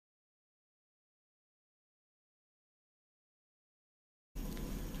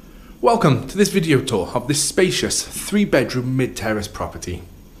Welcome to this video tour of this spacious 3-bedroom mid-terrace property.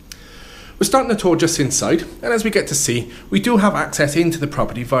 We're starting the tour just inside, and as we get to see, we do have access into the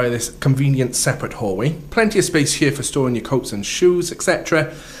property via this convenient separate hallway. Plenty of space here for storing your coats and shoes,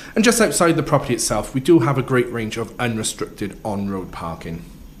 etc. And just outside the property itself, we do have a great range of unrestricted on-road parking.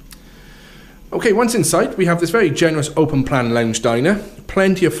 Okay, once inside, we have this very generous open plan lounge diner.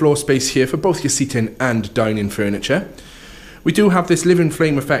 Plenty of floor space here for both your seating and dining furniture. We do have this living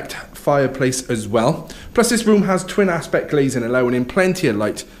flame effect fireplace as well. Plus this room has twin aspect glazing allowing in plenty of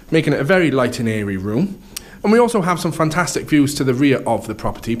light, making it a very light and airy room. And we also have some fantastic views to the rear of the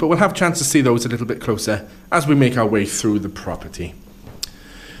property, but we'll have a chance to see those a little bit closer as we make our way through the property.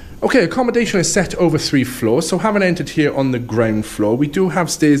 Okay, accommodation is set over 3 floors, so having entered here on the ground floor, we do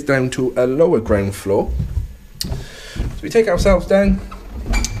have stairs down to a lower ground floor. So we take ourselves down,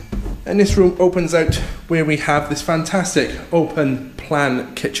 and this room opens out where we have this fantastic open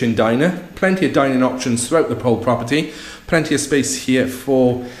plan kitchen diner. Plenty of dining options throughout the whole property. Plenty of space here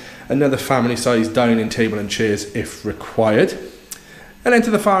for another family sized dining table and chairs if required. And then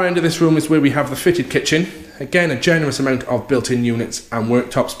to the far end of this room is where we have the fitted kitchen. Again, a generous amount of built-in units and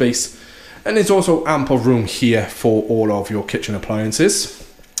worktop space. And there's also ample room here for all of your kitchen appliances.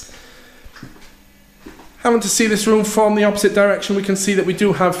 Having to see this room from the opposite direction, we can see that we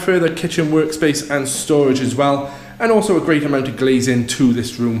do have further kitchen workspace and storage as well, and also a great amount of glazing to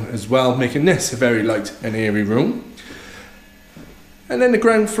this room as well, making this a very light and airy room. And then the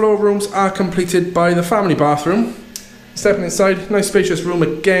ground floor rooms are completed by the family bathroom. Stepping inside, nice spacious room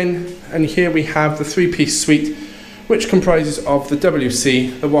again, and here we have the 3-piece suite, which comprises of the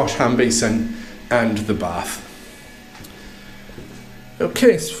WC, the wash hand basin and the bath.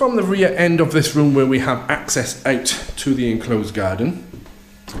 Okay, so from the rear end of this room where we have access out to the enclosed garden.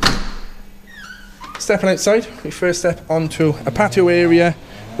 Stepping outside, we first step onto a patio area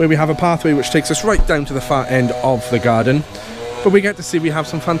where we have a pathway which takes us right down to the far end of the garden. But we get to see we have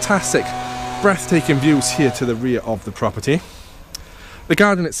some fantastic, breathtaking views here to the rear of the property. The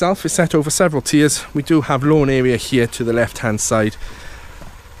garden itself is set over several tiers. We do have lawn area here to the left hand side.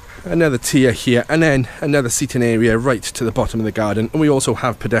 Another tier here, and then another seating area right to the bottom of the garden, and we also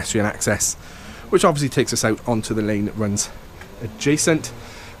have pedestrian access, which obviously takes us out onto the lane that runs adjacent.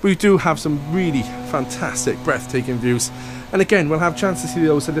 We do have some really fantastic, breathtaking views, and again we'll have a chance to see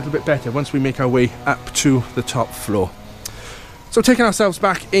those a little bit better once we make our way up to the top floor. So taking ourselves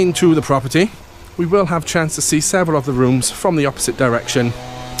back into the property, we will have a chance to see several of the rooms from the opposite direction.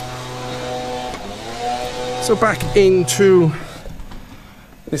 So back into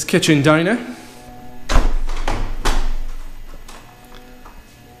this kitchen diner.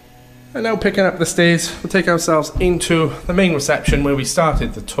 And now picking up the stairs, we'll take ourselves into the main reception where we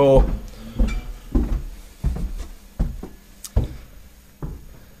started the tour.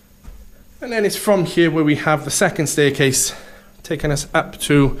 And then it's from here where we have the second staircase, taking us up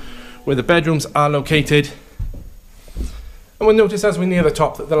to where the bedrooms are located. And we'll notice as we near the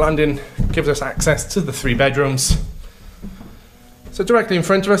top that the landing gives us access to the 3 bedrooms. So directly in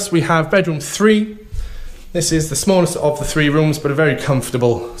front of us we have bedroom 3. This is the smallest of the 3 rooms, but a very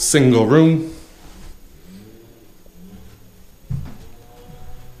comfortable single room.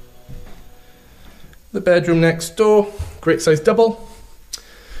 The bedroom next door, great size double.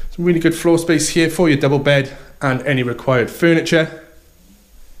 Some really good floor space here for your double bed and any required furniture.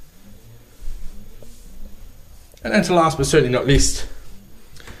 And then to last but certainly not least,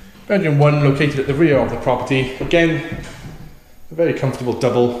 bedroom 1 located at the rear of the property. Again, a very comfortable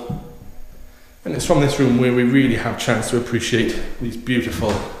double, and it's from this room where we really have a chance to appreciate these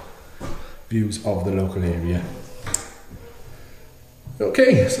beautiful views of the local area.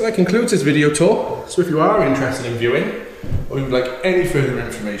 Okay, so that concludes this video tour. So if you are interested in viewing, or you would like any further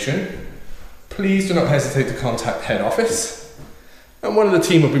information, please do not hesitate to contact head office, and one of the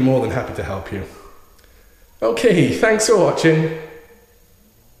team will be more than happy to help you. Okay, thanks for watching.